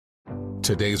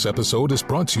Today's episode is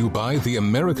brought to you by the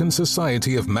American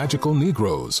Society of Magical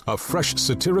Negroes, a fresh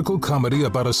satirical comedy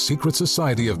about a secret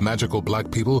society of magical black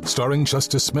people starring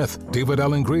Justice Smith, David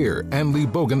Allen Greer, Ann Lee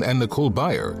Bogan, and Nicole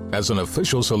Byer. As an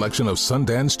official selection of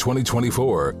Sundance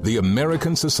 2024, the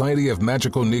American Society of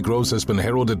Magical Negroes has been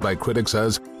heralded by critics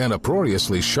as an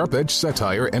uproariously sharp-edged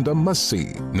satire and a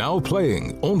must-see. Now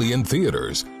playing only in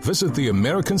theaters. Visit the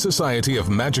American Society of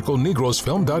Magical Negroes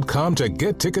Film.com to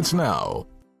get tickets now.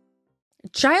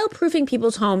 Child-proofing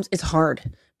people's homes is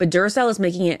hard, but Duracell is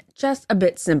making it just a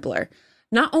bit simpler.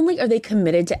 Not only are they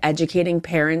committed to educating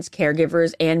parents,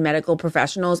 caregivers, and medical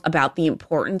professionals about the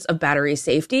importance of battery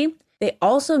safety, they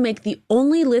also make the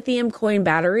only lithium coin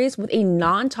batteries with a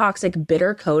non-toxic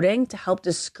bitter coating to help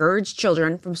discourage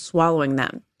children from swallowing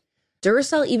them.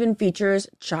 Duracell even features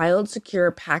child-secure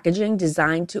packaging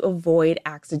designed to avoid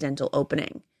accidental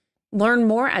opening. Learn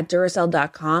more at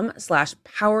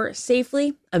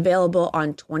Duracell.com/powersafely, available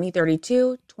on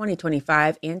 2032,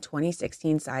 2025, and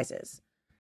 2016 sizes.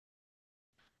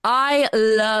 I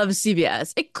love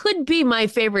CVS. It could be my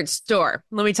favorite store.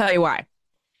 Let me tell you why.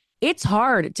 It's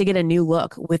hard to get a new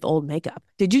look with old makeup.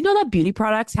 Did you know that beauty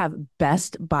products have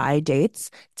best buy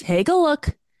dates? Take a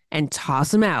look and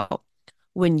toss them out.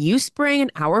 When you spring an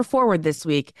hour forward this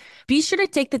week, be sure to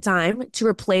take the time to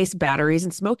replace batteries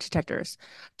and smoke detectors.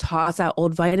 Toss out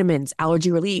old vitamins,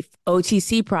 allergy relief,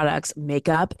 OTC products,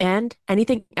 makeup, and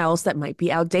anything else that might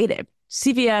be outdated.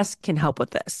 CVS can help with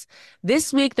this.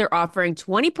 This week, they're offering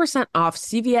 20% off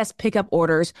CVS pickup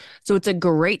orders, so it's a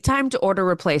great time to order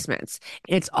replacements.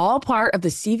 It's all part of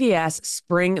the CVS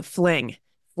Spring Fling.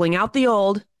 Fling out the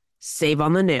old, save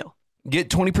on the new.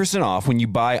 Get 20% off when you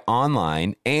buy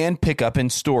online and pick up in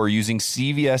store using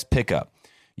CVS Pickup.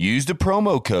 Use the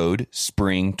promo code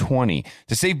SPRING20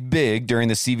 to save big during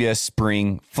the CVS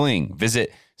Spring Fling.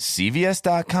 Visit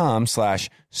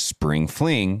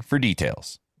cvs.com/springfling for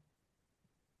details.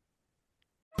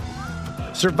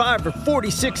 Survivor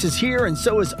 46 is here, and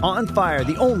so is On Fire,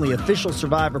 the only official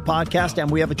Survivor podcast, and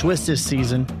we have a twist this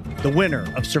season. The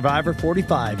winner of Survivor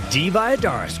 45, Dee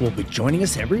Valladares, will be joining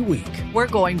us every week. We're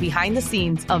going behind the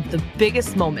scenes of the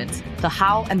biggest moments, the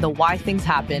how and the why things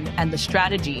happen, and the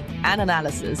strategy and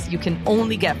analysis you can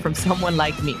only get from someone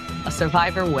like me, a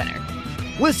Survivor winner.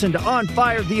 Listen to On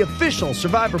Fire, the official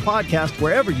Survivor podcast,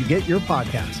 wherever you get your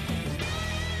podcasts.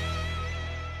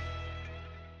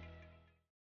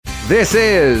 This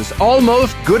is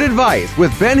Almost Good Advice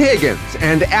with Ben Higgins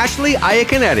and Ashley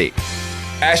Iaconetti.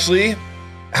 Ashley,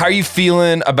 how are you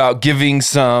feeling about giving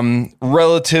some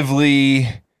relatively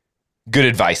good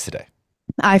advice today?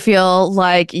 I feel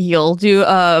like you'll do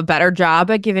a better job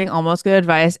at giving almost good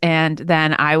advice, and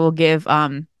then I will give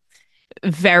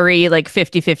very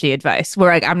 50-50 advice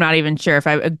where I'm not even sure if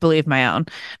I believe my own.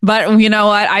 But you know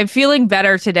what? I'm feeling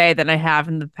better today than I have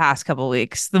in the past couple of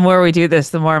weeks. The more we do this,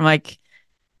 the more I'm like,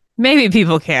 maybe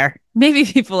people care. Maybe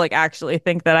people actually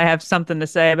think that I have something to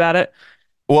say about it.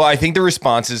 Well, I think the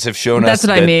responses have shown us. That's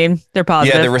what I mean. They're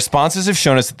positive. Yeah, the responses have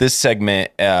shown us that this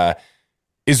segment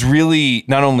is really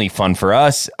not only fun for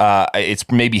us, it's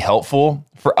maybe helpful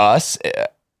for us,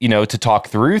 to talk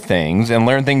through things and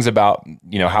learn things about,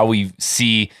 how we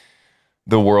see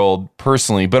the world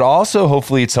personally, but also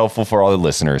hopefully it's helpful for all the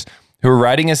listeners who are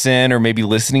writing us in or maybe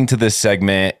listening to this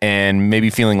segment and maybe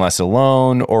feeling less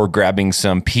alone or grabbing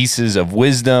some pieces of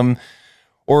wisdom.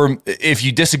 Or if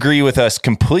you disagree with us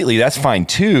completely, that's fine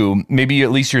too. Maybe at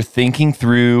least you're thinking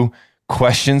through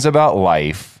questions about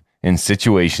life and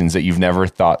situations that you've never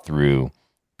thought through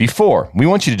before. We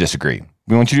want you to disagree.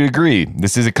 We want you to agree.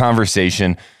 This is a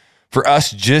conversation for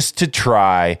us just to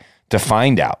try to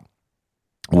find out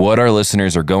what our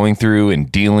listeners are going through and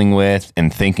dealing with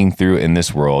and thinking through in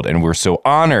this world. And we're so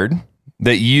honored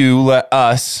that you let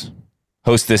us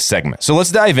host this segment. So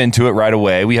let's dive into it right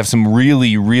away. We have some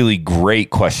really, really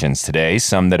great questions today.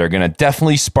 Some that are going to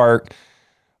definitely spark,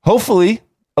 hopefully,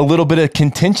 a little bit of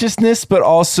contentiousness, but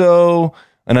also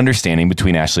an understanding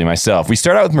between Ashley and myself. We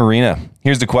start out with Marina.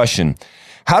 Here's the question.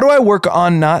 How do I work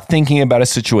on not thinking about a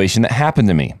situation that happened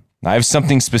to me? I have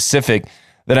something specific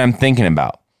that I'm thinking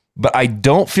about, but I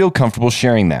don't feel comfortable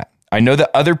sharing that. I know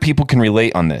that other people can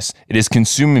relate on this. It is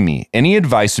consuming me. Any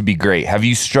advice would be great. Have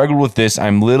you struggled with this?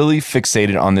 I'm literally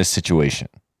fixated on this situation.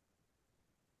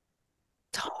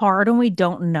 It's hard when we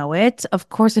don't know it. Of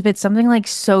course, if it's something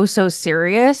so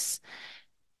serious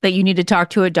that you need to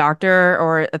talk to a doctor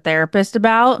or a therapist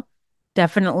about,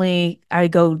 definitely I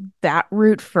go that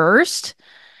route first.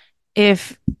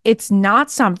 If it's not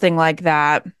something like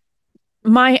that,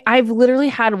 I've literally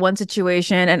had one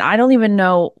situation and I don't even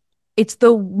know, it's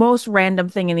the most random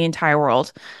thing in the entire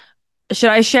world. Should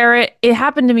I share it? It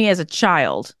happened to me as a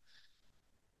child.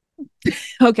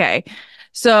 Okay.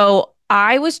 So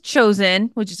I was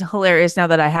chosen, which is hilarious now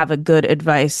that I have a good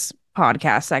advice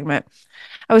podcast segment.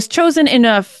 I was chosen in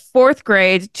a fourth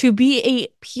grade to be a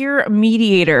peer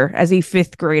mediator as a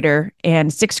fifth grader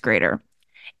and sixth grader.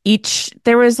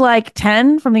 There was like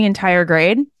 10 from the entire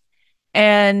grade.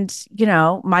 And,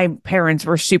 my parents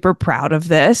were super proud of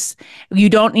this. You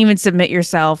don't even submit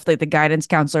yourself. Like the guidance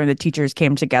counselor and the teachers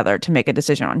came together to make a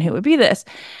decision on who would be this.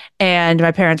 And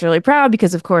my parents are really proud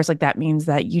because, of course, like that means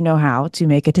that you know how to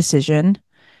make a decision.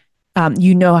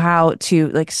 You know how to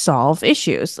like solve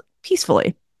issues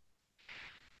peacefully.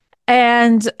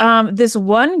 And this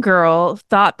one girl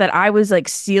thought that I was like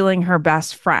stealing her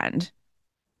best friend.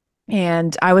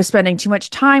 And I was spending too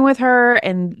much time with her,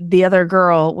 and the other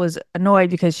girl was annoyed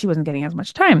because she wasn't getting as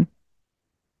much time.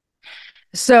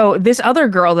 So this other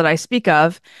girl that I speak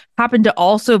of happened to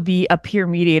also be a peer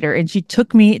mediator, and she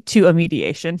took me to a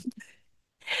mediation.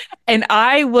 And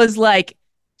I was like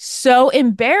so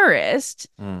embarrassed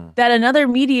that another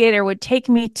mediator would take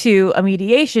me to a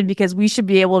mediation because we should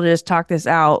be able to just talk this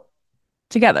out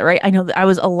together, right? I know that I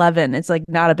was 11. It's like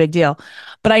not a big deal.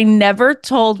 But I never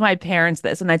told my parents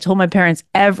this, and I told my parents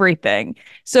everything.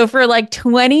 So for like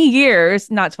 20 years,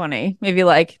 not 20, maybe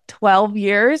like 12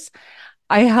 years,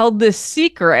 I held this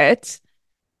secret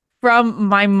from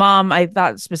my mom. I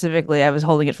thought specifically I was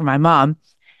holding it from my mom.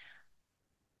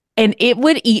 And it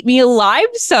would eat me alive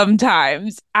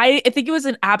sometimes. I think it was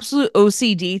an absolute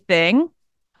OCD thing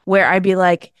where I'd be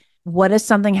like, what if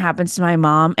something happens to my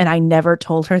mom? And I never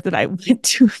told her that I went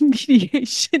to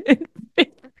mediation in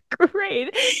fifth grade.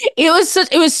 It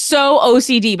was so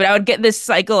OCD, but I would get this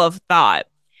cycle of thought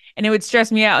and it would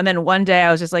stress me out. And then one day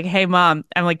I was just like, hey, mom,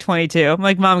 I'm like 22. I'm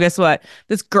like, mom, guess what?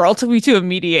 This girl took me to a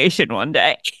mediation one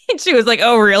day. And she was like,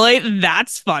 oh, really?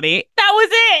 That's funny. That was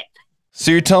it.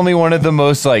 So you're telling me one of the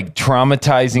most like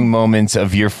traumatizing moments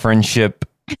of your friendship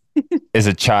as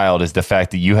a child is the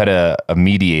fact that you had a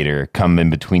mediator come in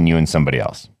between you and somebody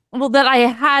else. Well,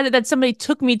 that somebody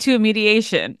took me to a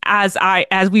mediation as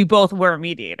we both were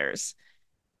mediators.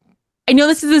 I know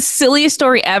this is the silliest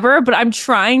story ever, but I'm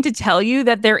trying to tell you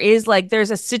that there's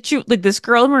a like this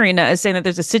girl, Marina, is saying that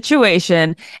there's a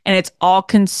situation and it's all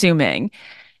consuming.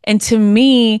 And to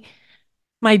me,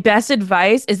 my best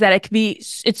advice is that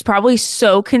it's probably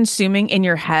so consuming in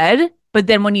your head, but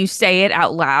then when you say it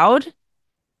out loud,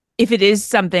 if it is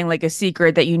something like a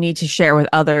secret that you need to share with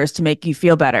others to make you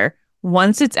feel better,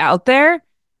 once it's out there,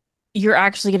 you're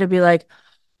actually going to be like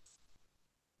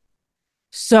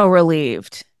so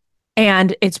relieved.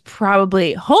 And it's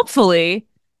probably, hopefully,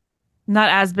 not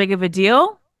as big of a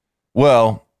deal.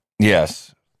 Well,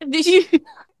 yes. Did you?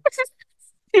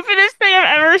 Stupidest thing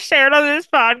I've ever shared on this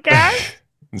podcast.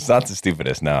 It's not the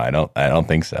stupidest. No, I don't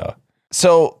think so.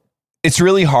 So it's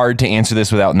really hard to answer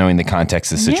this without knowing the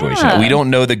context of the situation. Yeah. We don't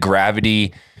know the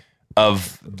gravity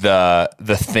of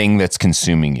the thing that's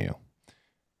consuming you.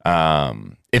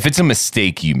 If it's a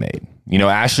mistake you made,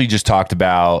 Ashley just talked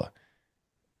about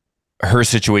her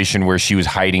situation where she was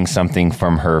hiding something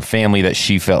from her family that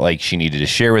she felt like she needed to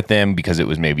share with them because it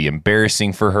was maybe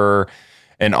embarrassing for her.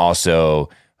 And also,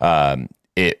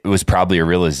 it was probably a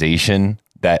realization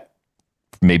that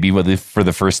maybe for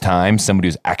the first time, somebody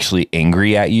was actually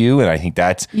angry at you. And I think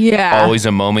that's always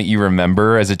a moment you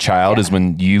remember as a child is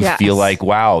when you feel like,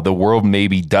 wow, the world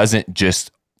maybe doesn't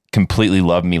just completely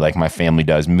love me like my family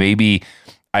does. Maybe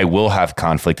I will have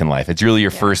conflict in life. It's really your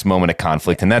first moment of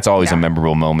conflict. And that's always a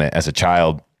memorable moment as a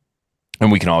child. And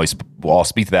we'll all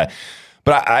speak to that.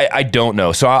 But I don't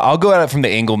know. So I'll go at it from the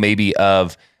angle maybe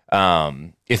of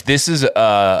if this is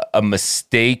a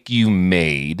mistake you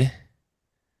made,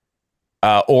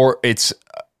 or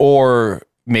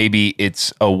maybe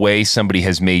it's a way somebody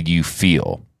has made you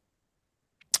feel.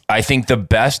 I think the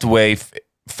best way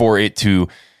for it to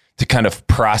kind of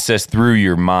process through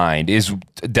your mind is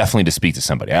definitely to speak to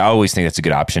somebody. I always think that's a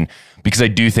good option because I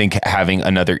do think having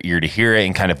another ear to hear it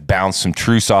and kind of bounce some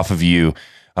truths off of you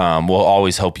will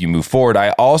always help you move forward.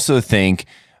 I also think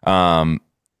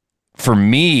for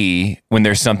me, when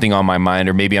there's something on my mind,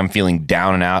 or maybe I'm feeling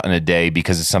down and out in a day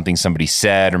because of something somebody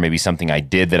said, or maybe something I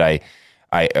did that I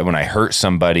when I hurt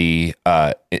somebody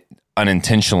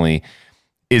unintentionally,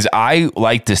 is I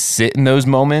like to sit in those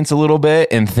moments a little bit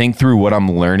and think through what I'm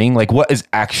learning. Like, what is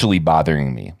actually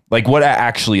bothering me? Like, what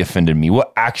actually offended me?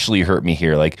 What actually hurt me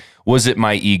here? Like, was it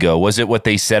my ego? Was it what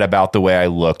they said about the way I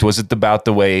looked? Was it about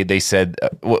the way they said,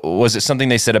 was it something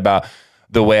they said about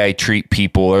the way I treat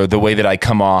people or the way that I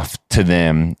come off to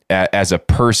them as a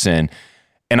person?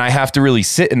 And I have to really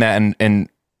sit in that and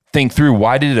think through,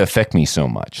 why did it affect me so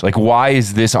much? Like, why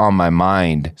is this on my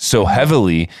mind so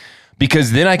heavily?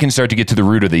 because then I can start to get to the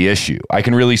root of the issue. I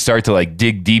can really start to like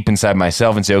dig deep inside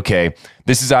myself and say, okay,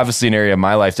 this is obviously an area of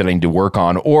my life that I need to work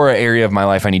on, or an area of my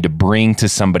life I need to bring to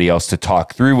somebody else to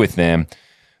talk through with them,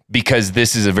 because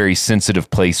this is a very sensitive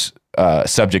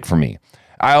subject for me.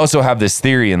 I also have this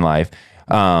theory in life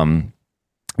that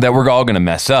we're all going to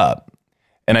mess up.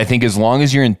 And I think as long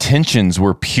as your intentions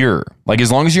were pure, like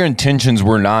as long as your intentions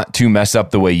were not to mess up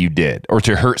the way you did or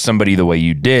to hurt somebody the way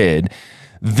you did,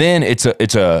 then it's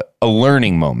a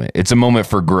learning moment. It's a moment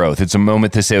for growth. It's a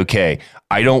moment to say, okay,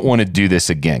 I don't want to do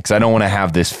this again, because I don't want to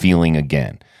have this feeling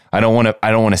again. I don't want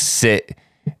to sit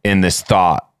in this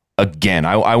thought again.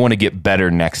 I want to get better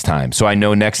next time. So I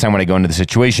know next time when I go into the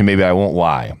situation, maybe I won't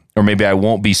lie, or maybe I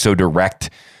won't be so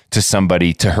direct to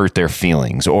somebody to hurt their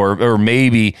feelings, or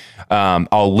maybe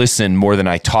I'll listen more than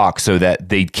I talk so that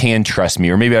they can trust me,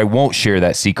 or maybe I won't share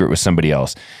that secret with somebody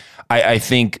else. I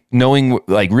think knowing,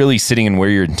 like really sitting in where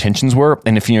your intentions were,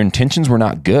 and if your intentions were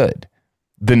not good,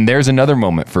 then there's another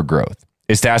moment for growth,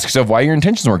 is to ask yourself why your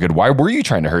intentions weren't good. Why were you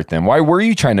trying to hurt them? Why were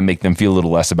you trying to make them feel a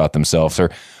little less about themselves,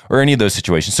 or any of those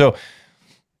situations? So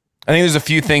I think there's a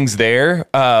few things there.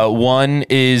 One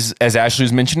is, as Ashley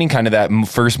was mentioning, kind of that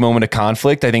first moment of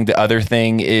conflict. I think the other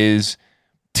thing is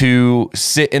to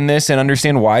sit in this and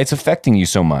understand why it's affecting you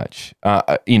so much.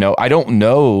 I don't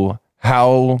know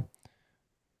how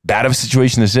bad of a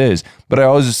situation this is, but I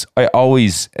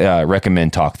always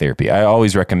recommend talk therapy. I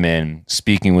always recommend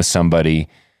speaking with somebody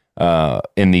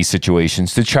in these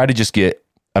situations to try to just get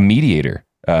a mediator,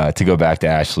 to go back to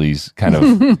Ashley's kind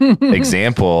of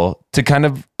example, to kind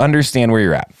of understand where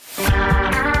you're at.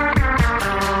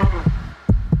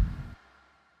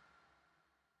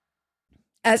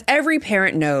 As every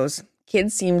parent knows,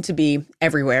 kids seem to be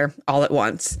everywhere all at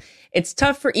once. It's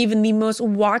tough for even the most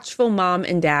watchful mom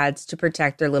and dads to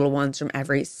protect their little ones from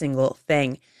every single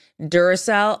thing.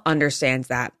 Duracell understands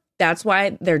that. That's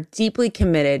why they're deeply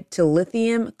committed to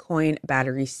lithium coin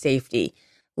battery safety.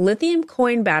 Lithium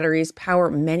coin batteries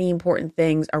power many important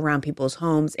things around people's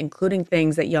homes, including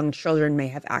things that young children may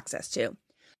have access to.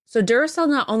 So Duracell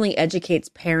not only educates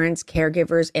parents,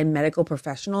 caregivers, and medical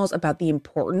professionals about the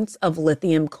importance of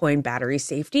lithium coin battery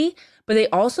safety, but they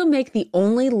also make the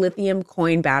only lithium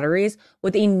coin batteries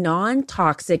with a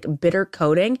non-toxic bitter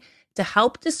coating to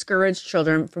help discourage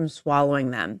children from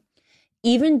swallowing them.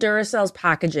 Even Duracell's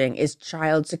packaging is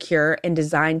child secure and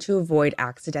designed to avoid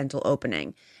accidental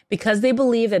opening. Because they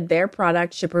believe that their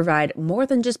product should provide more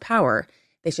than just power,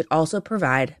 they should also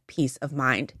provide peace of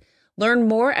mind. Learn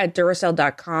more at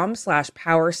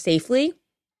Duracell.com/powersafely.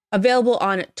 Available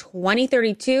on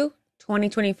 2032,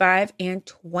 2025, and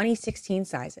 2016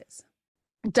 sizes.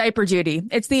 Diaper duty.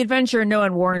 It's the adventure no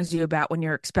one warns you about when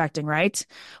you're expecting, right?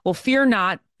 Well, fear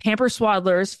not. Pampers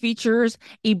Swaddlers features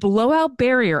a blowout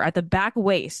barrier at the back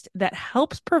waist that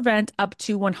helps prevent up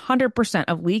to 100%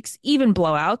 of leaks, even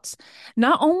blowouts.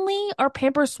 Not only are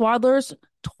Pampers Swaddlers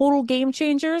total game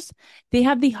changers, they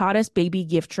have the hottest baby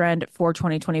gift trend for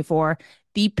 2024,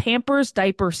 the Pampers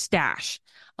Diaper Stash,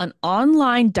 an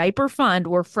online diaper fund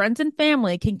where friends and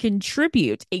family can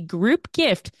contribute a group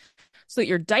gift so that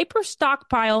your diaper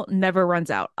stockpile never runs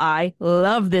out. I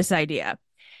love this idea.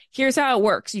 Here's how it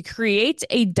works. You create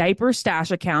a diaper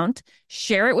stash account,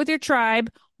 share it with your tribe,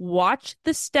 watch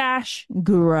the stash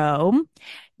grow,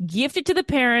 gift it to the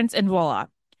parents, and voila.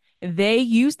 They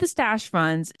use the stash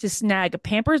funds to snag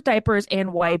Pampers diapers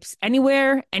and wipes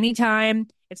anywhere, anytime.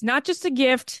 It's not just a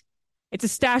gift, it's a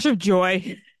stash of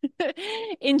joy.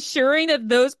 Ensuring that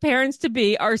those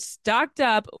parents-to-be are stocked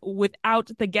up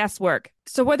without the guesswork.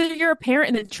 So whether you're a parent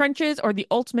in the trenches or the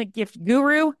ultimate gift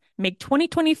guru, make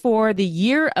 2024 the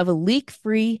year of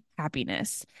leak-free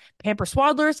happiness. Pampers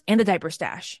Swaddlers and the Diaper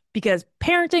Stash. Because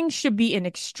parenting should be an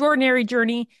extraordinary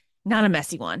journey, not a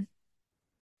messy one.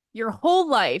 Your whole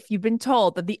life, you've been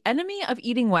told that the enemy of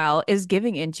eating well is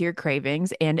giving into your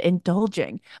cravings and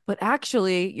indulging. But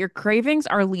actually, your cravings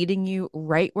are leading you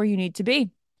right where you need to be.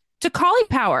 To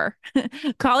Caulipower.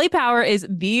 Caulipower is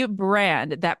the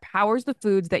brand that powers the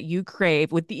foods that you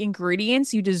crave with the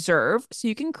ingredients you deserve so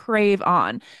you can crave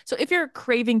on. So if you're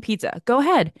craving pizza, go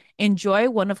ahead.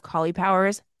 Enjoy one of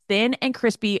Caulipower's thin and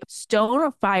crispy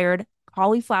stone-fired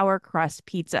cauliflower crust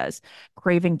pizzas.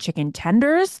 Craving chicken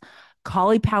tenders?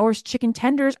 Caulipower's chicken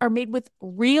tenders are made with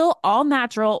real,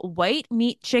 all-natural white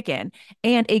meat chicken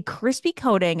and a crispy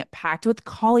coating packed with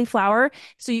cauliflower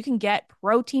so you can get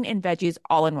protein and veggies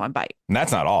all in one bite. And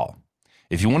that's not all.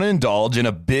 If you want to indulge in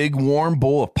a big, warm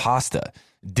bowl of pasta,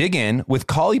 dig in with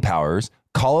Caulipower's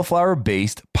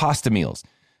cauliflower-based pasta meals.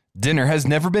 Dinner has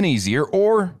never been easier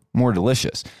or more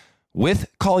delicious.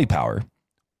 With Caulipower,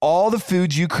 all the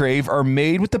foods you crave are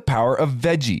made with the power of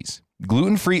veggies.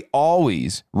 gluten-free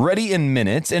always, ready in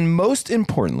minutes, and most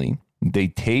importantly, they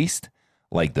taste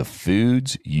like the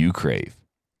foods you crave.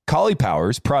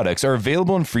 Caulipower's products are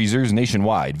available in freezers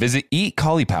nationwide. Visit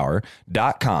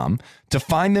eatcaulipower.com to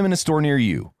find them in a store near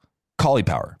you.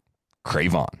 Caulipower.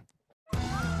 Crave on.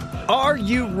 Are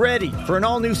you ready for an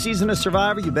all-new season of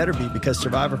Survivor? You better be, because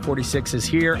Survivor 46 is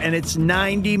here, and it's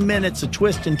 90 minutes of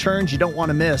twists and turns you don't want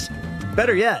to miss.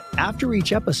 Better yet, after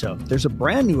each episode, there's a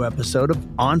brand new episode of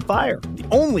On Fire, the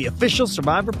only official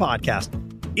Survivor podcast.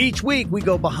 Each week, we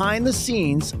go behind the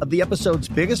scenes of the episode's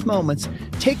biggest moments,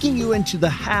 taking you into the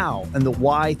how and the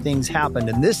why things happened.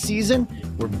 And this season,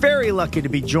 we're very lucky to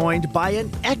be joined by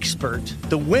an expert,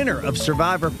 the winner of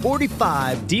Survivor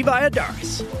 45, Diva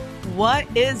Adaris. What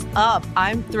is up?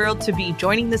 I'm thrilled to be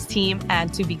joining this team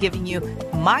and to be giving you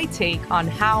my take on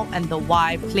how and the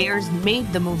why players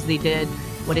made the moves they did,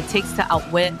 what it takes to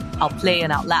outwit, outplay,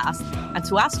 and outlast, and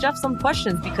to ask Jeff some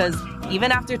questions, because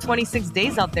even after 26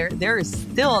 days out there is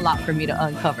still a lot for me to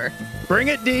uncover. Bring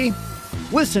it, D.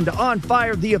 Listen to On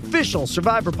Fire, the official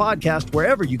Survivor podcast,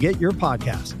 wherever you get your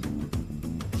podcast.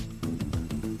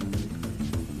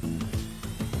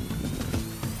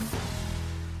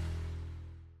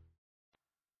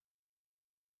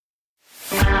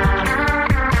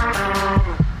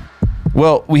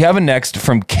 Well, we have a next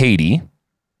from Katie.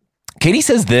 Katie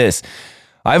says this: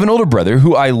 I have an older brother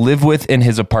who I live with in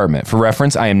his apartment. For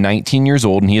reference, I am 19 years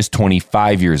old and he is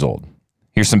 25 years old.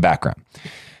 Here's some background.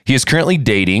 He is currently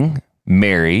dating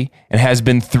Mary and has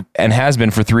been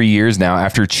for 3 years now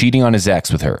after cheating on his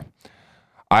ex with her.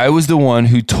 I was the one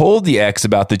who told the ex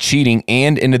about the cheating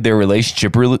and ended their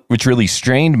relationship, which really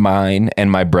strained mine and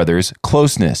my brother's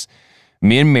closeness.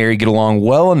 Me and Mary get along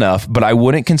well enough, but I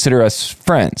wouldn't consider us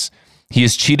friends. He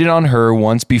has cheated on her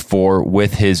once before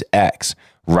with his ex,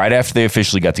 right after they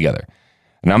officially got together.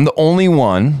 And I'm the only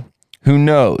one who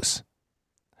knows.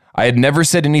 I had never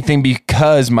said anything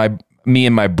because me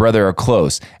and my brother are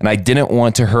close, and I didn't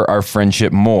want to hurt our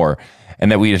friendship more,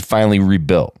 and that we had finally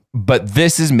rebuilt. But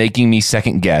this is making me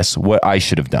second guess what I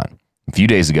should have done. A few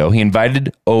days ago, he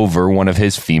invited over one of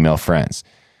his female friends.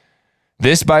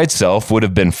 This by itself would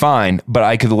have been fine, but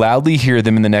I could loudly hear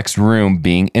them in the next room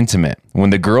being intimate.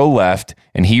 When the girl left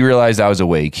and he realized I was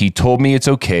awake, he told me it's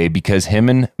okay because him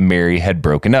and Mary had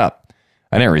broken up.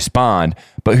 I didn't respond,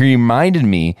 but he reminded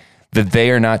me that they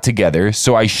are not together,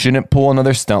 so I shouldn't pull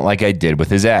another stunt like I did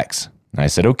with his ex. I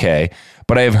said, okay,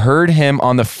 but I have heard him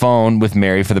on the phone with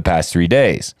Mary for the past 3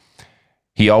 days.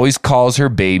 He always calls her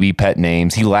baby pet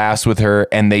names. He laughs with her,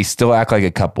 and they still act like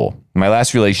a couple. My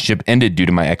last relationship ended due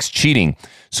to my ex cheating,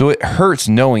 so it hurts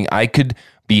knowing I could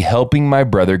be helping my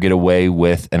brother get away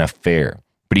with an affair.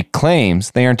 But he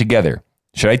claims they aren't together.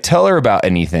 Should I tell her about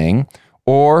anything,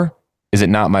 or is it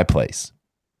not my place?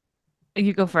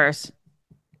 You go first.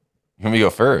 Let me go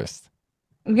first.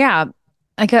 Yeah,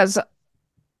 because,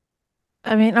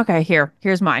 I mean, okay,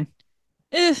 here's mine.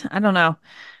 I don't know.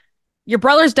 Your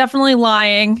brother's definitely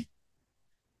lying.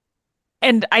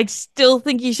 And I still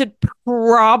think you should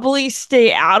probably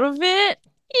stay out of it.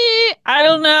 I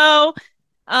don't know.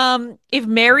 If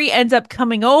Mary ends up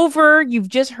coming over, you've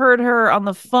just heard her on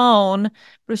the phone,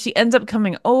 but if she ends up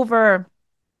coming over,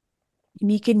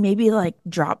 you can maybe like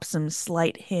drop some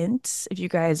slight hints if you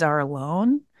guys are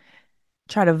alone.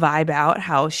 Try to vibe out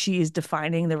how she is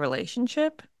defining the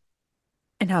relationship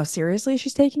and how seriously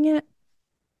she's taking it.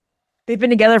 They've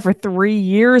been together for 3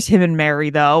 years, him and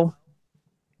Mary, though.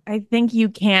 I think you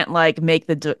can't like make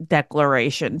the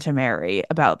declaration to Mary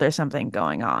about there's something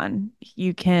going on.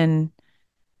 You can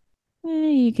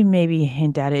maybe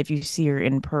hint at it if you see her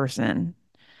in person.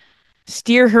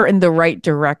 Steer her in the right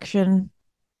direction.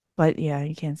 But yeah,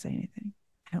 you can't say anything.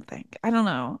 I don't think. I don't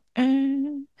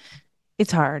know.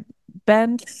 It's hard.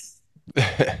 Ben?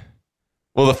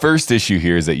 Well, the first issue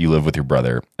here is that you live with your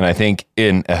brother. And I think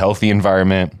in a healthy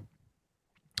environment,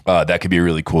 that could be a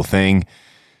really cool thing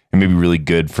and maybe really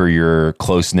good for your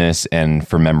closeness and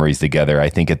for memories together. I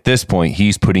think at this point,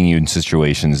 he's putting you in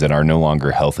situations that are no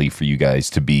longer healthy for you guys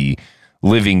to be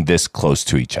living this close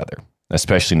to each other,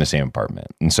 especially in the same apartment.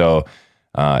 And so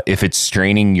if it's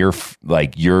straining your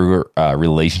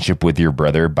relationship with your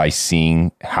brother by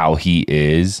seeing how he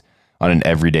is on an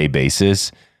everyday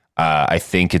basis, I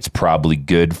think it's probably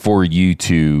good for you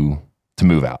to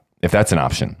move out, if that's an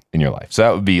option in your life. So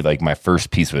that would be like my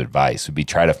first piece of advice would be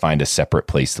try to find a separate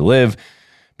place to live,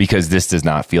 because this does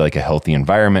not feel like a healthy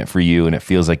environment for you. And it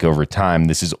feels like over time,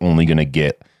 this is only going to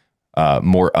get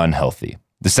more unhealthy.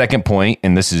 The second point,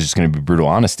 and this is just going to be brutal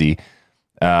honesty,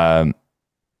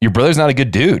 your brother's not a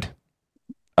good dude.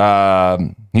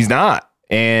 He's not.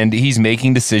 And he's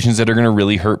making decisions that are going to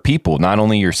really hurt people, not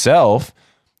only yourself,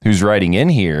 who's writing in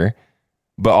here,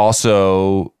 but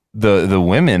also the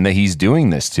women that he's doing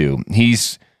this to.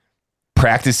 He's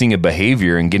practicing a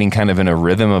behavior and getting kind of in a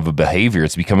rhythm of a behavior.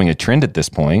 It's becoming a trend at this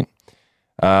point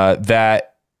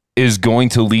that is going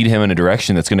to lead him in a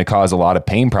direction that's going to cause a lot of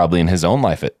pain probably in his own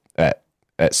life at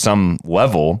some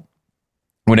level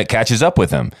when it catches up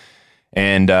with him.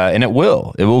 And it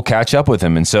will catch up with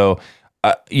him. And so,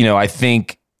 I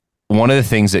think one of the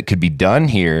things that could be done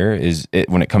here is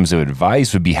when it comes to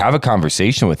advice would be have a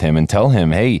conversation with him and tell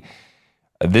him, hey,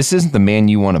 this isn't the man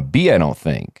you want to be, I don't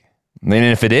think. And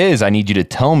if it is, I need you to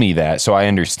tell me that so I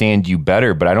understand you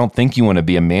better. But I don't think you want to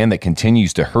be a man that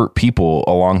continues to hurt people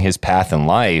along his path in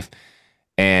life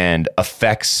and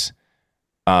affects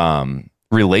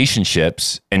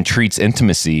relationships and treats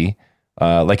intimacy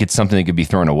like it's something that could be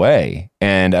thrown away.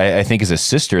 And I think as a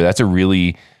sister, that's a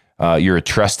really, you're a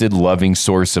trusted, loving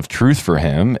source of truth for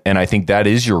him. And I think that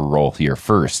is your role here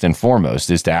first and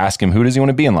foremost, is to ask him, who does he want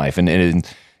to be in life? And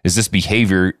is this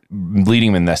behavior leading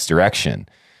him in this direction?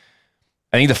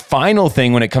 I think the final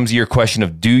thing when it comes to your question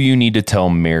of, do you need to tell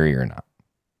Mary or not?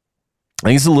 I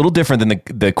think it's a little different than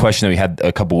the question that we had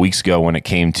a couple weeks ago when it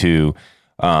came to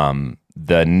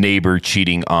the neighbor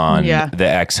cheating on the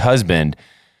ex-husband.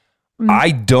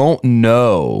 I don't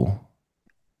know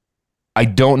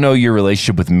your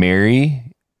relationship with Mary.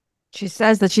 She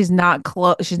says that she's not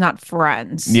close. She's not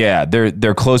friends. Yeah,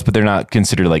 they're close, but they're not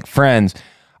considered like friends.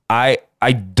 I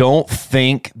don't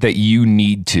think that you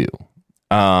need to.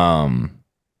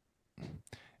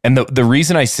 And the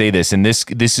reason I say this, and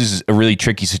this is a really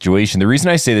tricky situation. The reason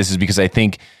I say this is because I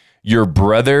think your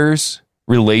brother's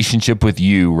relationship with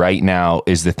you right now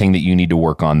is the thing that you need to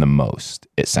work on the most,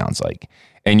 it sounds like.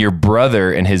 And your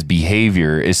brother and his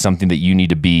behavior is something that you need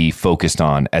to be focused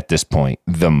on at this point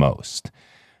the most,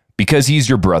 because he's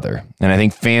your brother. And I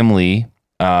think family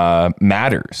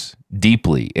matters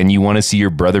deeply, and you want to see your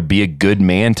brother be a good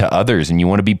man to others, and you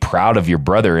want to be proud of your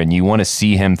brother, and you want to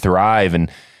see him thrive, and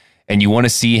you want to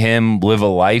see him live a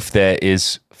life that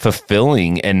is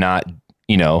fulfilling and not,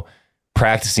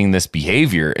 practicing this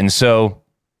behavior. And so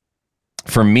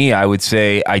for me, I would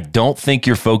say, I don't think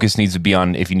your focus needs to be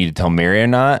on if you need to tell Mary or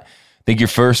not. I think your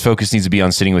first focus needs to be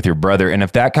on sitting with your brother. And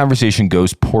if that conversation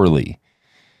goes poorly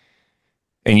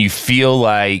and you feel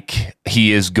like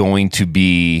he is going to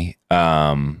be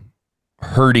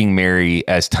hurting Mary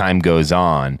as time goes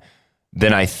on,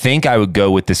 then I think I would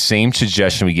go with the same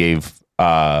suggestion we gave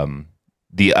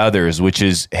the others, which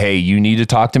is, hey, you need to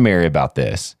talk to Mary about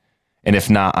this. And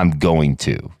if not, I'm going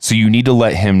to. So you need to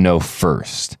let him know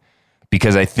first.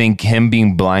 Because I think him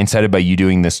being blindsided by you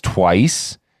doing this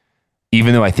twice,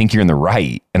 even though I think you're in the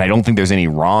right, and I don't think there's any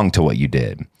wrong to what you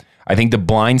did, I think the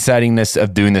blindsidingness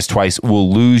of doing this twice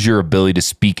will lose your ability to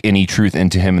speak any truth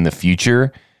into him in the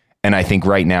future. And I think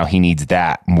right now he needs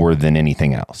that more than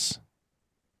anything else.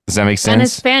 Does that make sense? Ben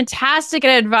is fantastic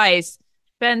at advice.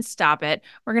 Ben, stop it.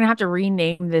 We're going to have to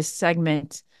rename this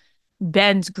segment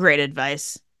Ben's Great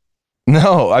Advice.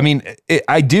 No, I mean,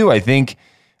 I do. I think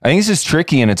this is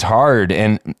tricky and it's hard.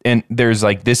 And there's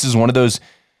this is one of those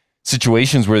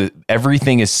situations where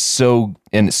everything is so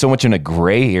much in a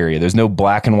gray area. There's no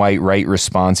black and white right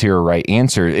response here or right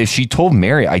answer. If she told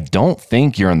Mary, I don't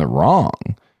think you're in the wrong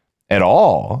at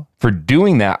all for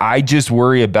doing that. I just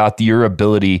worry about your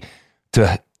ability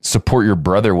to support your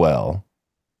brother well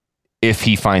if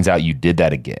he finds out you did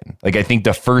that again. I think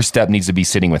the first step needs to be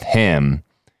sitting with him,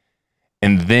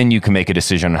 and then you can make a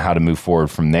decision on how to move forward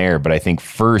from there. But I think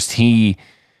first he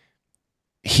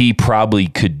probably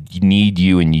could need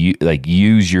you and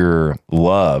use your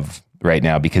love right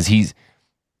now, because he's,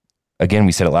 again,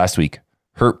 we said it last week,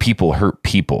 hurt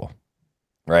people,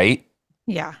 right?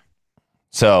 Yeah.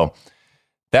 So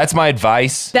that's my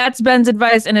advice. That's Ben's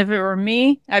advice. And if it were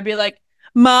me, I'd be like,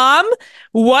 Mom,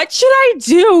 what should I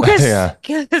do?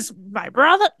 Because my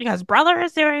brother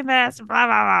is doing this, blah,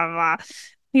 blah, blah, blah.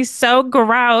 He's so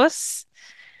gross.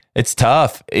 It's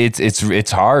tough.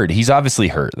 It's hard. He's obviously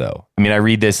hurt, though. I mean, I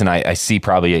read this and I see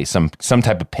probably some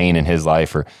type of pain in his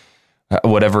life, or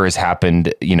whatever has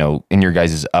happened, in your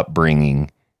guys'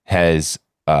 upbringing has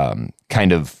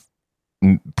kind of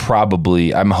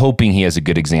probably, I'm hoping he has a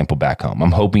good example back home.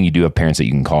 I'm hoping you do have parents that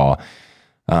you can call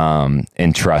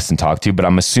and trust and talk to, but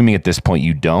I'm assuming at this point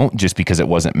you don't, just because it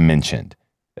wasn't mentioned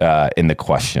in the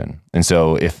question. And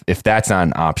so if that's not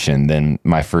an option, then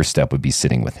my first step would be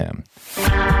sitting with him.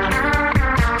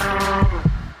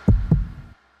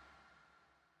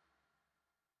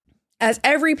 As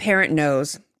every parent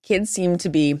knows, kids seem to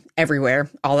be everywhere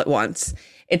all at once.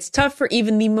 It's tough for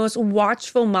even the most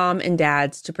watchful mom and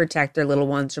dads to protect their little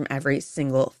ones from every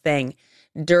single thing.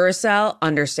 Duracell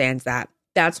understands that.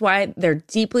 That's why they're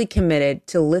deeply committed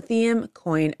to lithium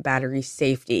coin battery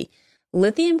safety.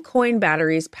 Lithium coin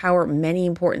batteries power many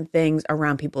important things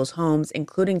around people's homes,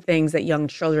 including things that young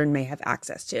children may have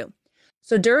access to.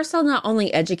 So Duracell not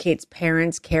only educates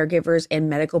parents, caregivers, and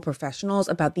medical professionals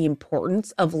about the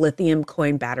importance of lithium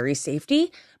coin battery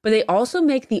safety, but they also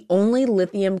make the only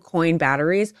lithium coin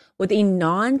batteries with a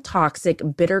non-toxic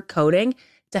bitter coating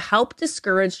to help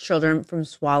discourage children from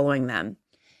swallowing them.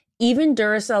 Even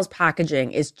Duracell's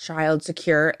packaging is child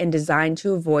secure and designed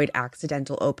to avoid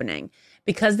accidental opening.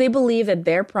 Because they believe that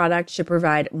their product should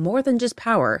provide more than just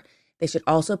power, they should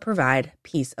also provide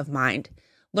peace of mind.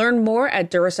 Learn more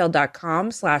at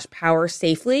Duracell.com/power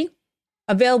safely.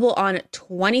 Available on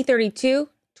 2032,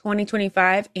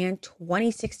 2025, and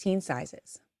 2016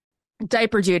 sizes.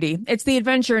 Diaper duty. It's the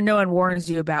adventure no one warns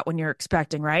you about when you're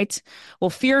expecting, right? Well,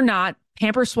 fear not.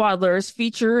 Pampers Swaddlers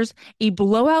features a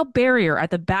blowout barrier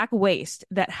at the back waist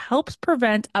that helps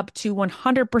prevent up to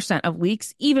 100% of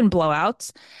leaks, even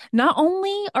blowouts. Not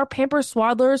only are Pampers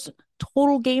Swaddlers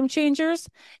total game changers,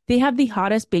 they have the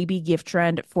hottest baby gift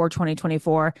trend for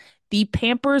 2024, the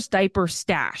Pampers Diaper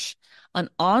Stash, an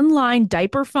online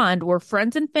diaper fund where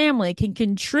friends and family can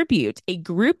contribute a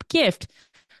group gift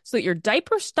so that your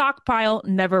diaper stockpile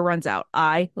never runs out.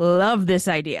 I love this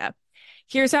idea.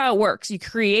 Here's how it works. You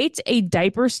create a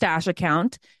diaper stash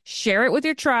account, share it with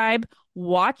your tribe,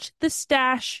 watch the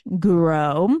stash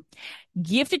grow,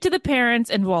 gift it to the parents,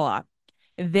 and voila.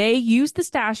 They use the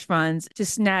stash funds to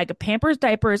snag Pampers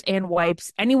diapers and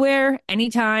wipes anywhere,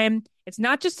 anytime. It's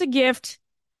not just a gift,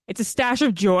 it's a stash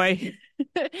of joy.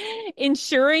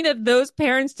 Ensuring that those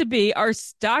parents-to-be are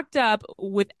stocked up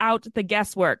without the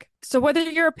guesswork. So whether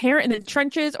you're a parent in the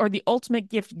trenches or the ultimate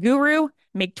gift guru,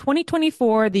 make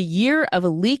 2024 the year of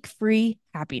leak-free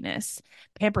happiness.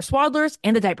 Pampers Swaddlers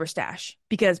and the Diaper Stash.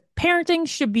 Because parenting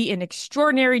should be an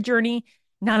extraordinary journey,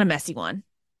 not a messy one.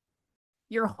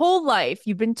 Your whole life,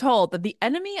 you've been told that the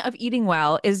enemy of eating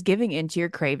well is giving into your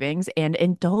cravings and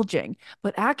indulging.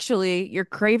 But actually, your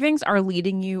cravings are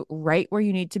leading you right where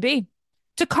you need to be.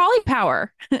 To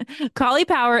Caulipower.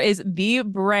 Caulipower is the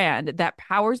brand that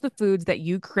powers the foods that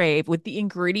you crave with the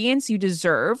ingredients you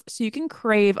deserve so you can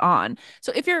crave on.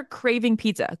 So if you're craving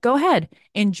pizza, go ahead.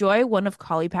 Enjoy one of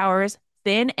Caulipower's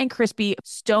thin and crispy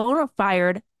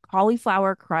stone-fired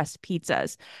cauliflower crust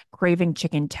pizzas. Craving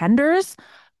chicken tenders?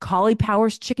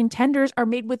 Caulipower's chicken tenders are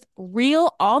made with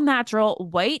real, all-natural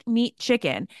white meat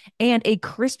chicken and a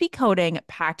crispy coating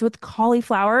packed with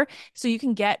cauliflower so you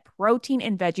can get protein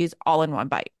and veggies all in one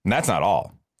bite. And that's not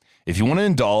all. If you want to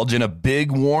indulge in a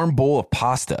big warm bowl of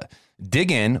pasta,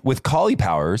 dig in with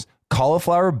Caulipower's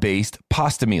cauliflower-based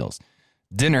pasta meals.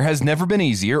 Dinner has never been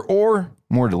easier or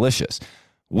more delicious.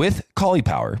 With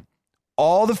Caulipower,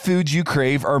 all the foods you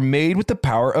crave are made with the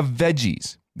power of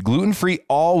veggies. Gluten-free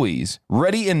always,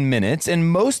 ready in minutes,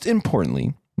 and most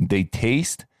importantly, they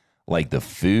taste like the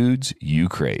foods you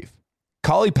crave.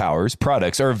 Caulipower's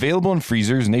products are available in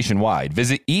freezers nationwide.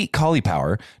 Visit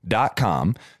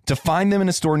eatcaulipower.com to find them in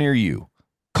a store near you.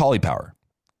 Caulipower.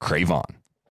 Crave on.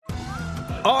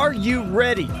 Are you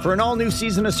ready for an all-new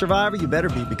season of Survivor? You better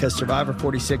be, because Survivor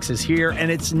 46 is here,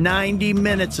 and it's 90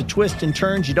 minutes of twists and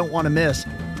turns you don't want to miss.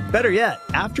 Better yet,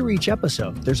 after each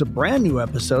episode, there's a brand new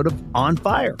episode of On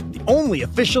Fire, the only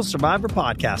official Survivor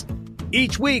podcast.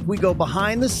 Each week, we go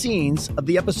behind the scenes of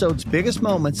the episode's biggest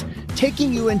moments,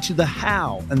 taking you into the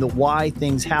how and the why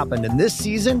things happened. And this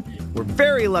season, we're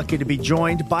very lucky to be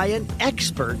joined by an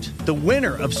expert, the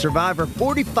winner of Survivor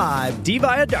 45, Dee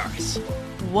Valladares.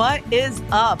 What is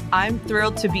up? I'm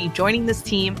thrilled to be joining this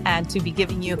team and to be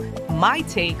giving you my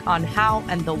take on how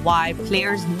and the why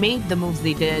players made the moves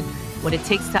they did, what it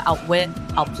takes to outwit,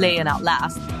 outplay, and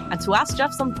outlast, and to ask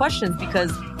Jeff some questions,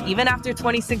 because even after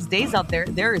 26 days out there,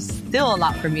 there is still a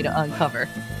lot for me to uncover.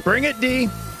 Bring it, D.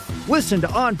 Listen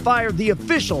to On Fire, the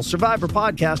official Survivor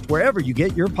podcast, wherever you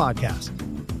get your podcast.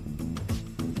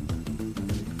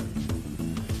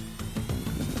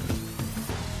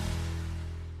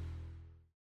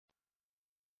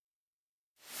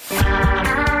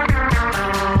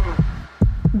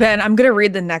 Ben, I'm going to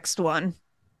read the next one.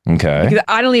 Okay. Because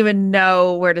I don't even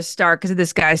know where to start because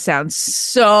this guy sounds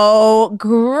so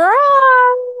gross.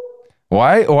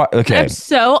 Why? Okay.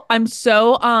 I'm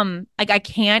so like I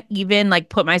can't even like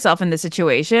put myself in the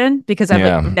situation because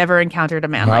I've like never encountered a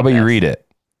man like this. How about you read it?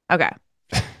 Okay.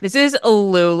 This is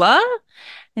Lula,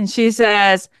 and she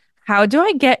says, "How do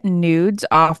I get nudes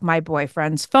off my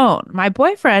boyfriend's phone? My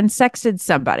boyfriend sexted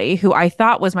somebody who I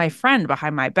thought was my friend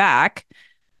behind my back."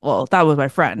 Well, that was my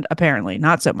friend, apparently,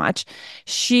 not so much.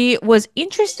 She was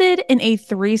interested in a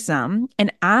threesome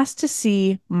and asked to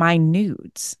see my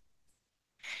nudes.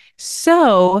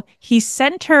 So he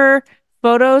sent her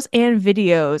photos and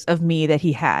videos of me that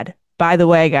he had. By the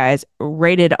way, guys,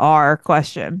 rated R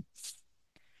question.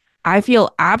 I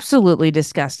feel absolutely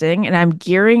disgusting and I'm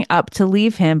gearing up to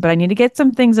leave him, but I need to get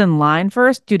some things in line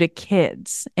first due to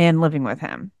kids and living with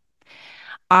him.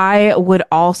 I would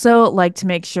also like to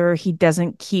make sure he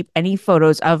doesn't keep any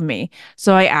photos of me.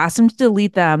 So I asked him to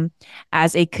delete them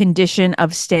as a condition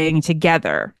of staying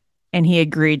together, and he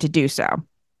agreed to do so.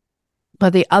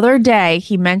 But the other day,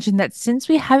 he mentioned that since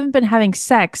we haven't been having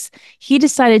sex, he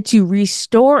decided to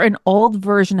restore an old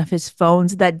version of his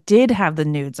phones that did have the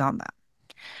nudes on them.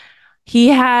 He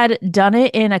had done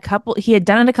it a couple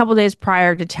days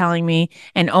prior to telling me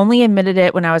and only admitted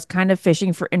it when I was kind of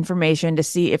fishing for information to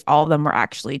see if all of them were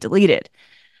actually deleted.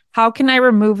 How can I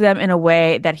remove them in a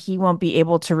way that he won't be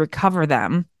able to recover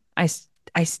them? I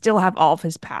still have all of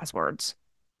his passwords.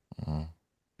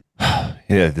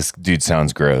 Yeah, this dude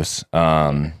sounds gross.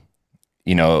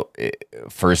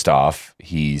 First off,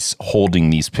 he's holding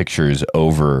these pictures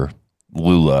over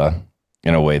Lula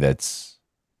in a way that's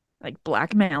like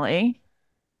blackmailing.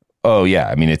 Oh yeah,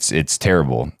 I mean it's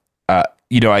terrible.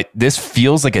 This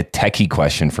feels like a techie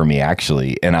question for me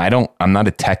actually, and I'm not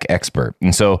a tech expert,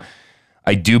 and so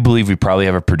I do believe we probably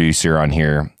have a producer on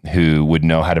here who would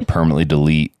know how to permanently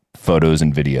delete photos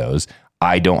and videos.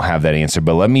 I don't have that answer,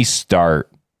 but let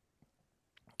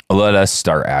us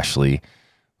start, Ashley,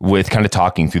 with kind of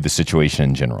talking through the situation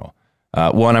in general.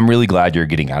 One, I'm really glad you're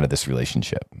getting out of this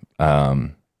relationship.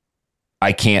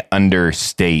 I can't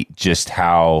understate just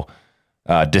how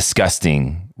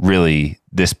disgusting really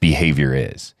this behavior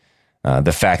is.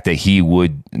 The fact that he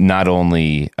would not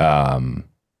only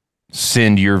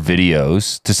send your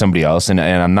videos to somebody else, and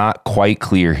I'm not quite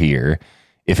clear here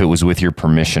if it was with your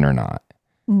permission or not.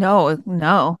 No.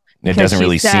 It doesn't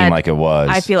really seem like it was.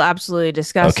 I feel absolutely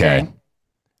disgusting.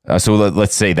 Okay. So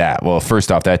let's say that. Well,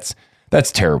 first off, that's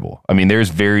terrible. I mean, there's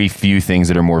very few things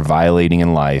that are more violating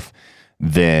in life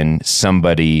than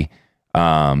somebody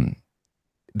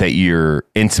that you're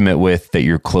intimate with, that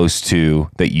you're close to,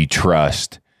 that you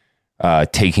trust,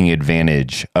 taking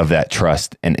advantage of that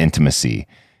trust and intimacy,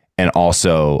 and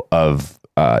also of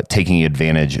taking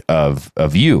advantage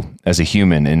of you as a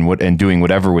human and doing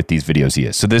whatever with these videos he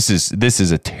is. So this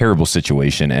is a terrible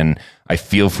situation, and I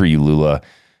feel for you, Lula.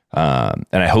 And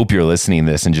I hope you're listening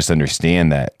to this and just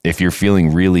understand that if you're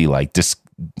feeling really like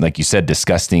you said,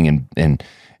 disgusting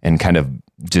and kind of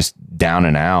just down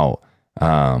and out,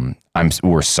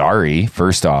 we're sorry,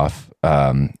 first off,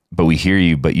 but we hear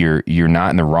you, but you're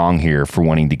not in the wrong here for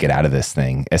wanting to get out of this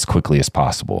thing as quickly as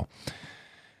possible.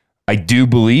 I do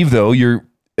believe though,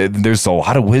 there's a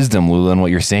lot of wisdom, Lula, in what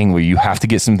you're saying, where you have to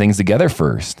get some things together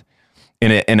first.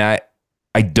 And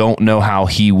I don't know how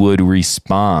he would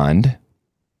respond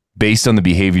based on the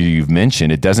behavior you've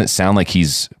mentioned. It doesn't sound like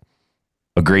he's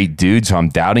a great dude, so I'm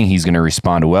doubting he's going to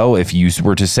respond well if you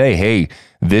were to say, hey,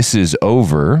 this is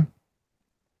over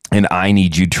and I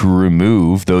need you to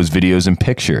remove those videos and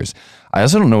pictures. I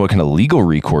also don't know what kind of legal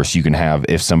recourse you can have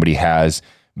if somebody has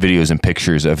videos and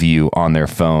pictures of you on their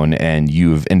phone and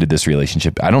you've ended this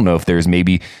relationship. I don't know if there's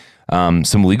maybe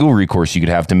some legal recourse you could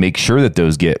have to make sure that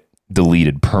those get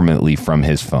deleted permanently from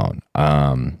his phone.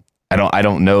 I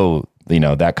don't know,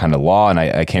 that kind of law, and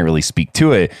I can't really speak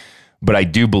to it. But I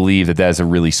do believe that is a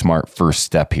really smart first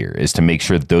step here, is to make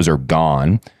sure that those are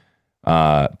gone.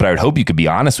 But I would hope you could be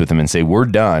honest with them and say, we're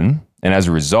done. And as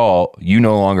a result, you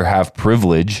no longer have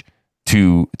privilege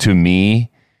to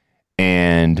me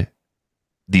and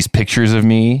these pictures of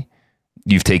me.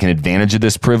 You've taken advantage of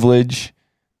this privilege.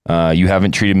 You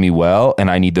haven't treated me well,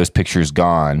 and I need those pictures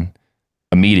gone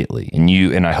immediately.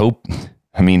 And I hope,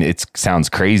 it sounds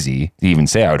crazy to even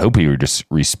say, I would hope he would just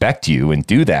respect you and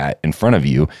do that in front of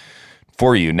you.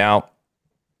 For you. Now,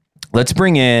 let's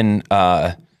bring in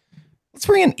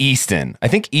Easton. I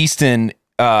think Easton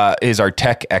is our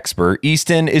tech expert.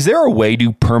 Easton, is there a way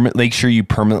to make sure you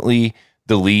permanently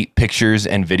delete pictures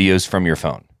and videos from your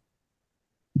phone?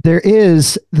 There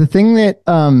is. The thing that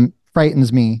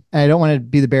frightens me, and I don't want to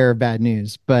be the bearer of bad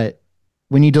news, but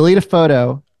when you delete a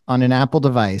photo on an Apple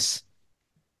device,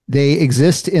 they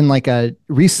exist in like a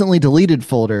recently deleted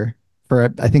folder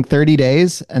for I think 30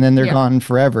 days, and then they're gone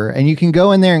forever. And you can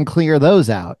go in there and clear those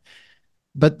out.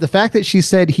 But the fact that she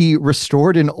said he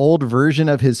restored an old version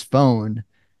of his phone,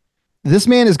 this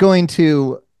man is going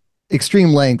to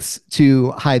extreme lengths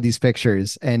to hide these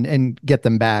pictures and get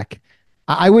them back.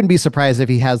 I wouldn't be surprised if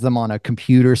he has them on a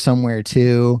computer somewhere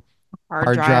too,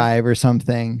 hard drive or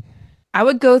something. I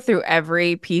would go through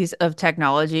every piece of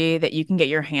technology that you can get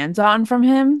your hands on from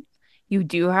him. You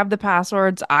do have the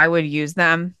passwords. I would use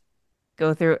them.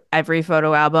 Go through every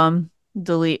photo album,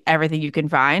 delete everything you can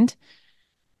find.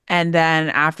 And then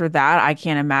after that, I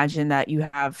can't imagine that you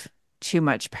have too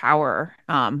much power,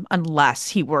 unless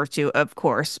he were to, of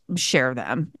course, share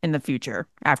them in the future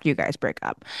after you guys break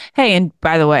up. Hey, and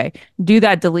by the way, do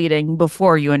that deleting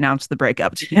before you announce the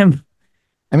breakup to him.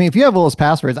 I mean, if you have all his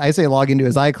passwords, I say log into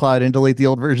his iCloud and delete the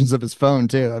old versions of his phone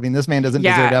too. I mean, this man doesn't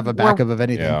deserve to have a backup of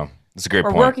anything. Yeah, that's a great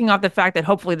We're point. working off the fact that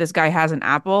hopefully this guy has an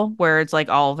Apple where it's like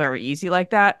all very easy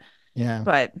like that. Yeah.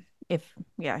 But if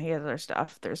he has other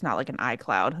stuff, there's not like an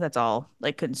iCloud that's all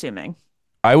like consuming.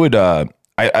 I would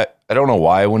I don't know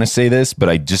why I want to say this, but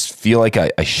I just feel like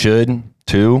I should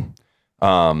too.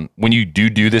 When you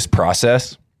do this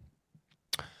process,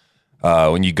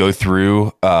 when you go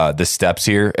through the steps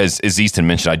here, as Easton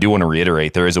mentioned, I do want to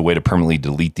reiterate, there is a way to permanently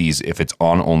delete these if it's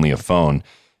on only a phone.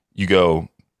 You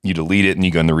delete it and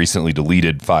you go in the recently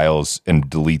deleted files and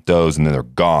delete those and then they're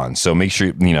gone. So make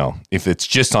sure, if it's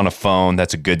just on a phone,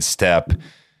 that's a good step.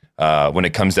 When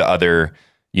it comes to other,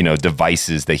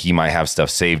 devices that he might have stuff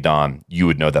saved on, you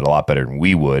would know that a lot better than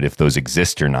we would if those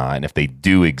exist or not. And if they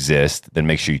do exist, then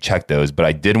make sure you check those. But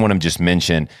I did want to just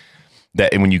mention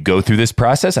that when you go through this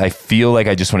process, I feel like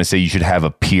I just want to say you should have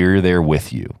a peer there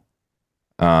with you,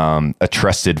 a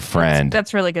trusted friend.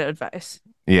 That's really good advice.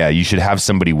 Yeah, you should have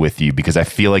somebody with you because I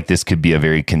feel like this could be a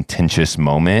very contentious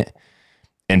moment.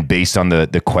 And based on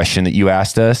the question that you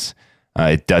asked us,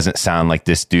 it doesn't sound like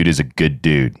this dude is a good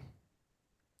dude.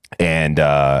 And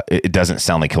it doesn't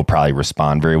sound like he'll probably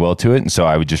respond very well to it. And so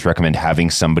I would just recommend having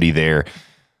somebody there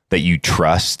that you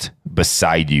trust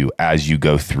beside you as you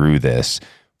go through this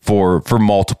for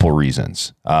multiple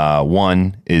reasons.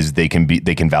 One is they can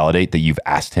validate that you've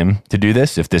asked him to do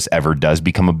this if this ever does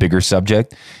become a bigger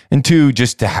subject. And two,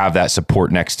 just to have that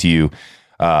support next to you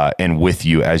and with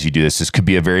you as you do this. This could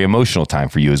be a very emotional time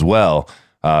for you as well.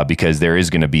 Because there is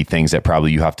going to be things that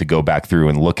probably you have to go back through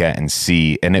and look at and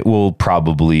see, and it will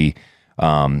probably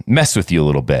mess with you a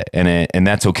little bit, and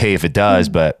that's okay if it does.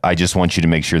 But I just want you to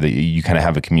make sure that you kind of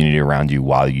have a community around you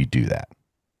while you do that.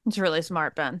 It's really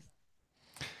smart, Ben.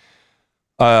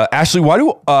 Ashley,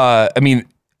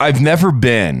 I've never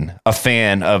been a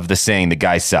fan of the saying "the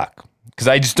guys suck" because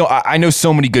I just don't. I know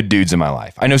so many good dudes in my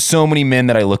life. I know so many men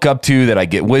that I look up to, that I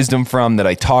get wisdom from, that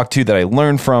I talk to, that I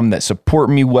learn from, that support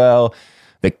me well,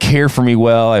 that care for me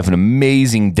well. I have an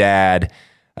amazing dad.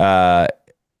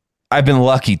 I've been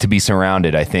lucky to be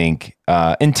surrounded, I think,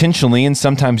 intentionally and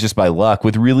sometimes just by luck,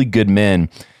 with really good men.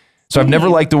 So I've never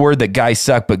liked the word that guys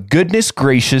suck, but goodness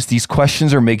gracious, these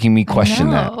questions are making me question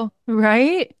that.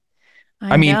 Right?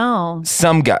 I know.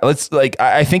 Some guy,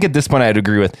 I think at this point I'd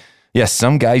agree with, yes,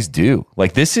 some guys do.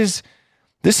 Like this is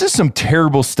some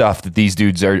terrible stuff that these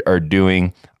dudes are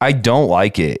doing. I don't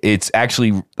like it. It's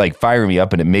actually like firing me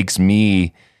up, and it makes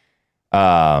me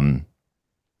sad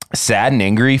and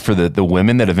angry for the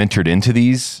women that have entered into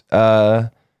these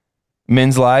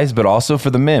men's lives, but also for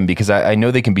the men, because I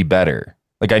know they can be better.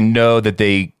 Like I know that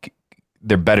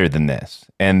they're better than this,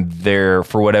 and they're,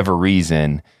 for whatever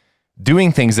reason,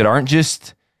 doing things that aren't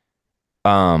just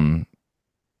done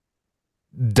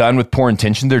with poor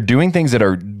intention. They're doing things that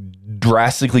are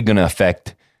drastically going to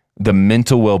affect the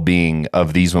mental well-being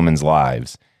of these women's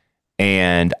lives.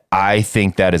 And I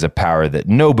think that is a power that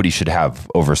nobody should have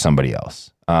over somebody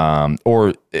else.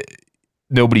 Or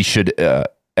nobody should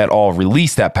at all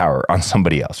release that power on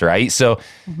somebody else, right? So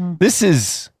this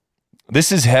is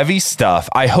heavy stuff.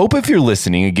 I hope if you're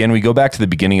listening, again, we go back to the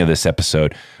beginning of this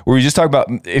episode where we just talk about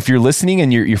if you're listening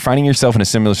and you're finding yourself in a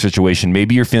similar situation,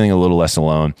 maybe you're feeling a little less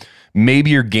alone.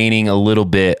 Maybe you're gaining a little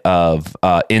bit of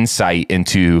insight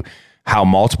into how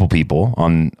multiple people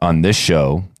on this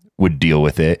show would deal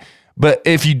with it. But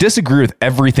if you disagree with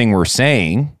everything we're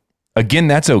saying, again,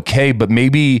 that's okay. But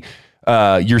maybe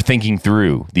you're thinking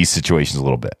through these situations a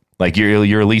little bit. Like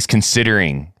you're at least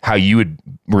considering how you would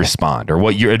respond or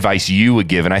what your advice you would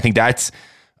give. And I think that's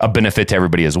a benefit to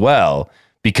everybody as well,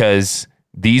 because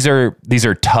these are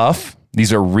tough.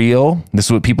 These are real. This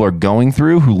is what people are going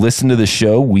through who listen to the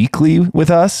show weekly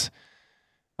with us.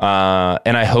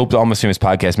 And I hope the Almost Famous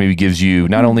podcast maybe gives you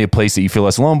not only a place that you feel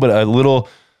less alone, but a little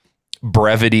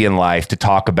brevity in life to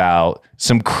talk about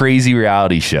some crazy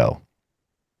reality show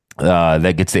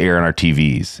that gets to air on our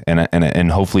TVs.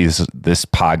 And hopefully this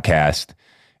podcast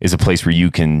is a place where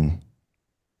you can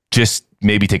just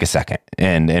maybe take a second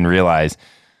and realize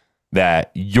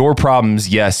that your problems,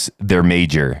 yes, they're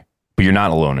major, but you're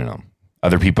not alone in them.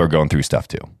 Other people are going through stuff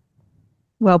too.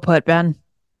 Well put, Ben.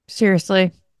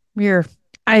 Seriously.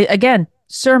 Again,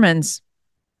 sermons.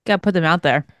 Got to put them out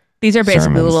there. These are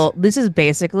basically this is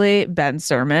basically Ben's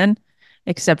sermon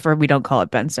Except for we don't call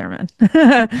it Ben's sermon.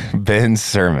 Ben's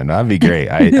sermon. That'd be great.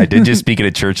 I did just speak at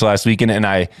a church last weekend, and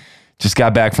I just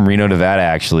got back from Reno, Nevada,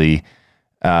 actually,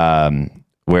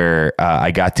 where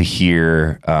I got to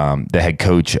hear the head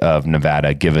coach of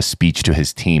Nevada give a speech to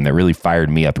his team that really fired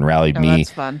me up and rallied me.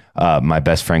 That's fun. My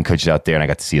best friend coached out there, and I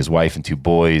got to see his wife and 2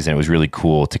 boys, and it was really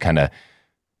cool to kind of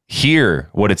hear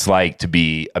what it's like to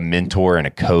be a mentor and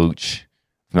a coach,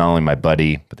 not only my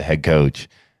buddy, but the head coach.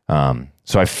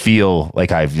 So I feel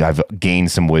like I've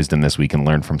gained some wisdom this week and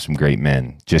learned from some great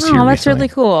men just here. Oh, that's recently. really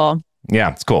cool.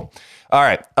 Yeah, it's cool. All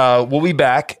right. We'll be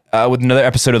back with another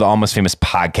episode of the Almost Famous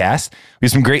podcast. We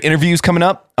have some great interviews coming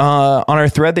up on our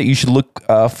thread that you should look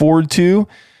forward to.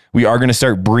 We are going to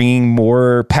start bringing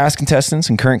more past contestants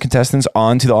and current contestants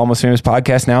onto the Almost Famous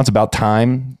podcast now. It's about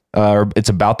time, or it's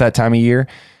about that time of year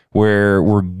where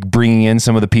we're bringing in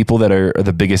some of the people that are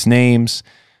the biggest names,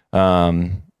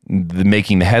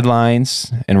 making the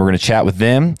headlines, and we're going to chat with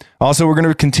them. Also, we're going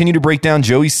to continue to break down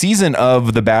Joey's season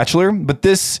of The Bachelor, but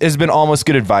this has been Almost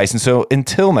Good Advice. And so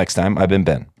until next time, I've been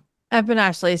Ben. I've been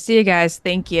Ashley. See you guys.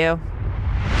 Thank you.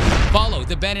 Follow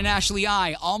the Ben and Ashley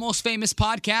I Almost Famous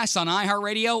podcast on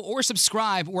iHeartRadio or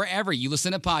subscribe wherever you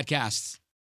listen to podcasts.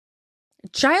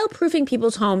 Childproofing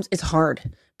people's homes is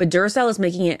hard, but Duracell is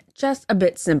making it just a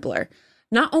bit simpler.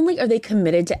 Not only are they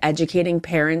committed to educating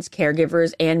parents,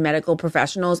 caregivers, and medical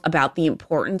professionals about the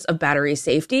importance of battery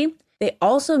safety, they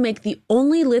also make the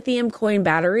only lithium coin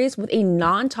batteries with a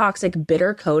non-toxic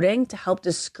bitter coating to help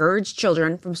discourage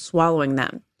children from swallowing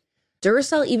them.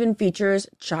 Duracell even features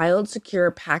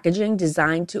child-secure packaging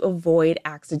designed to avoid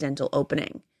accidental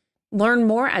opening. Learn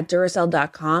more at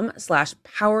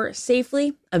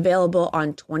Duracell.com/powersafely, available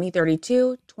on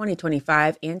 2032,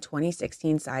 2025, and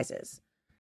 2016 sizes.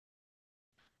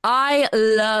 I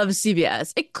love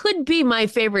CVS. It could be my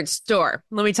favorite store.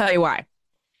 Let me tell you why.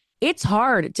 It's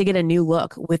hard to get a new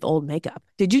look with old makeup.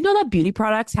 Did you know that beauty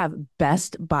products have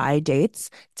best buy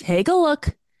dates? Take a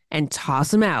look and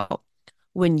toss them out.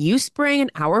 When you spring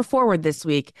an hour forward this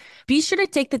week, be sure to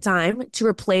take the time to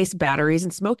replace batteries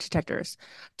and smoke detectors.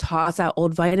 Toss out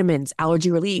old vitamins, allergy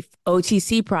relief,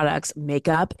 OTC products,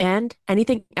 makeup, and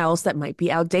anything else that might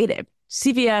be outdated.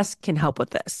 CVS can help with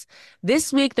this.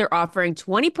 This week, they're offering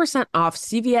 20% off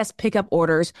CVS pickup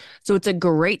orders, so it's a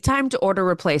great time to order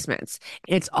replacements.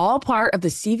 It's all part of the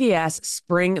CVS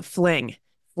Spring Fling.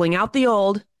 Fling out the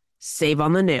old, save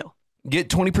on the new. Get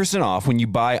 20% off when you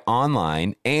buy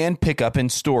online and pick up in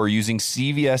store using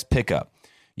CVS Pickup.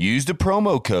 Use the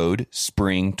promo code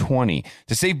SPRING20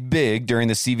 to save big during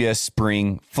the CVS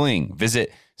Spring Fling.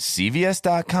 Visit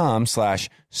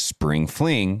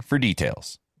cvs.com/springfling for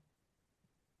details.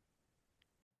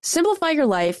 Simplify your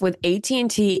life with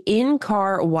AT&T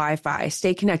in-car Wi-Fi.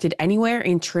 Stay connected anywhere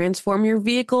and transform your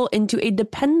vehicle into a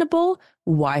dependable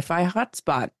Wi-Fi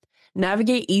hotspot.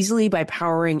 Navigate easily by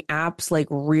powering apps like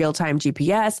real-time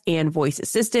GPS and voice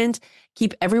assistant.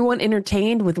 Keep everyone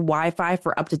entertained with Wi-Fi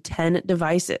for up to 10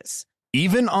 devices.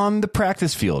 Even on the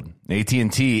practice field,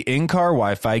 AT&T in-car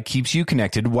Wi-Fi keeps you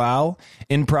connected while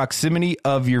in proximity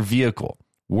of your vehicle.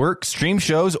 Work, stream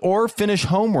shows, or finish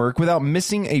homework without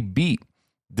missing a beat.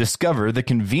 Discover the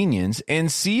convenience and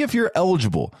see if you're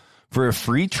eligible for a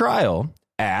free trial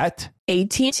at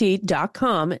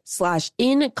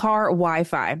AT&T.com/in-car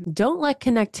Wi-Fi. Don't let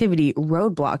connectivity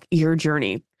roadblock your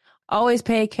journey. Always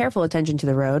pay careful attention to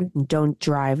the road. Don't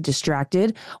drive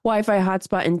distracted. Wi-Fi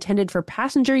hotspot intended for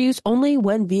passenger use only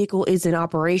when vehicle is in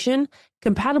operation.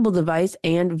 Compatible device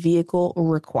and vehicle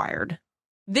required.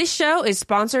 This show is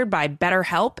sponsored by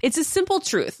BetterHelp. It's a simple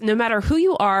truth. No matter who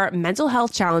you are, mental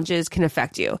health challenges can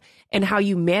affect you, and how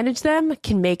you manage them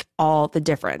can make all the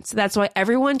difference. That's why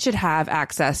everyone should have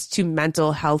access to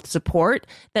mental health support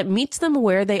that meets them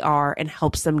where they are and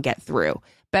helps them get through.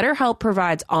 BetterHelp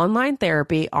provides online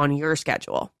therapy on your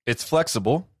schedule. It's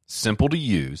flexible, simple to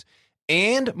use,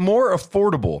 and more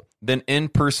affordable than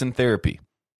in-person therapy.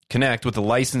 Connect with a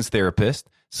licensed therapist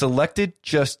selected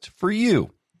just for you.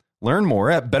 Learn more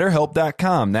at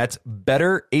BetterHelp.com. That's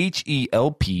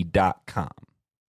BetterHelp.com.